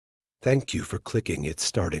Thank you for clicking It's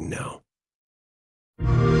Starting Now.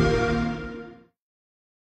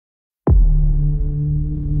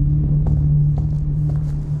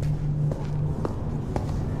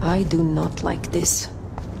 I do not like this.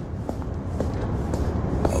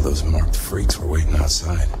 All those marked freaks were waiting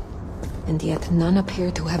outside. And yet none appear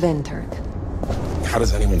to have entered. How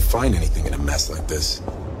does anyone find anything in a mess like this?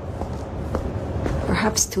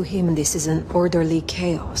 Perhaps to him this is an orderly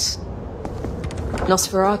chaos.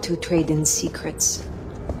 Nosferatu trade in secrets.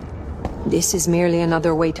 This is merely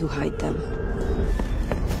another way to hide them.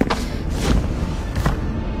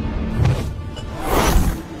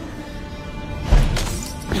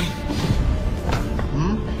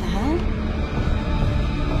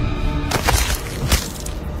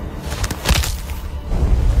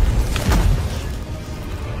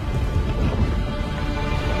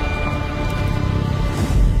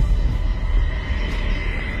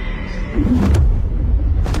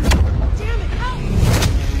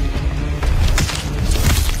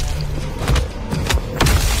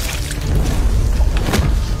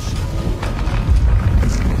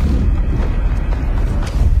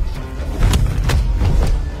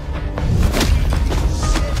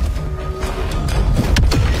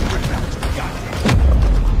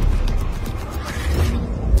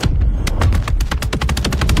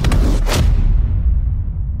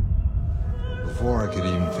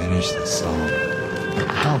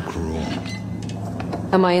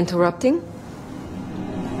 Am I interrupting?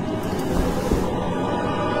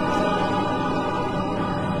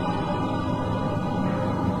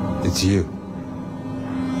 It's you.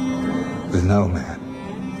 The no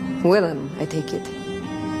man. Willem, I take it.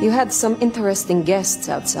 You had some interesting guests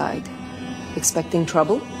outside. Expecting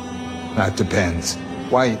trouble? That depends.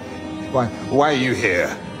 Why are you here?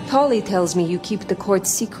 Holly tells me you keep the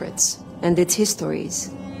court's secrets and its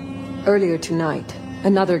histories. Earlier tonight,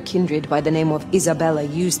 another kindred by the name of Isabella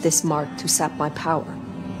used this mark to sap my power.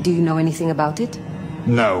 Do you know anything about it?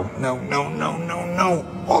 No.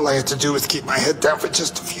 All I had to do was keep my head down for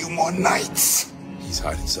just a few more nights. He's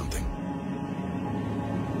hiding something.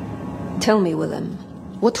 Tell me, Willem,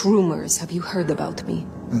 what rumors have you heard about me?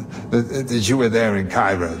 That you were there in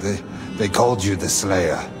Cairo. They called you the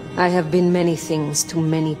Slayer. I have been many things to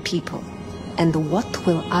many people. And what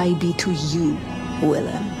will I be to you,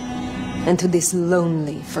 Willem? And to this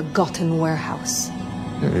lonely, forgotten warehouse?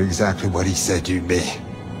 You're exactly what he said you'd be.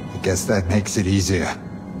 I guess that makes it easier.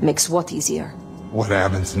 Makes what easier? What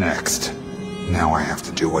happens next? Now I have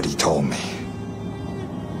to do what he told me.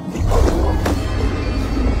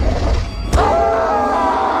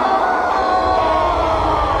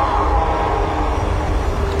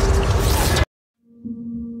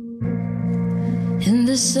 In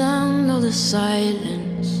the sound of the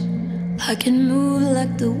silence, I can move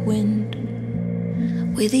like the wind.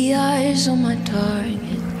 With the eyes on my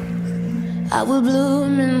target, I will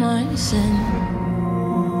bloom in my sin.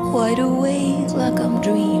 Wide awake like I'm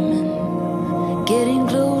dreaming, getting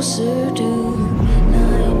closer to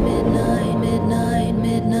midnight, midnight, midnight,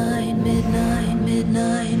 midnight, midnight,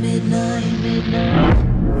 midnight, midnight, midnight.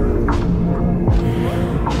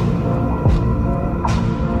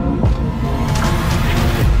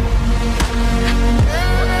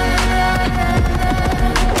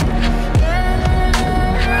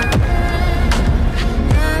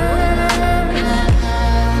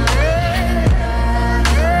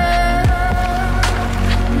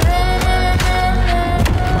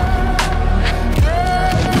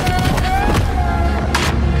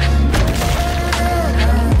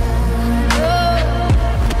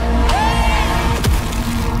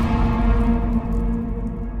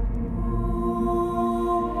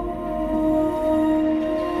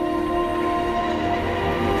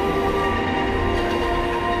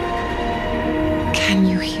 Can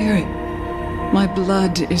you hear it? My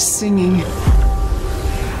blood is singing.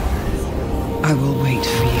 I will wait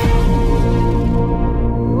for you.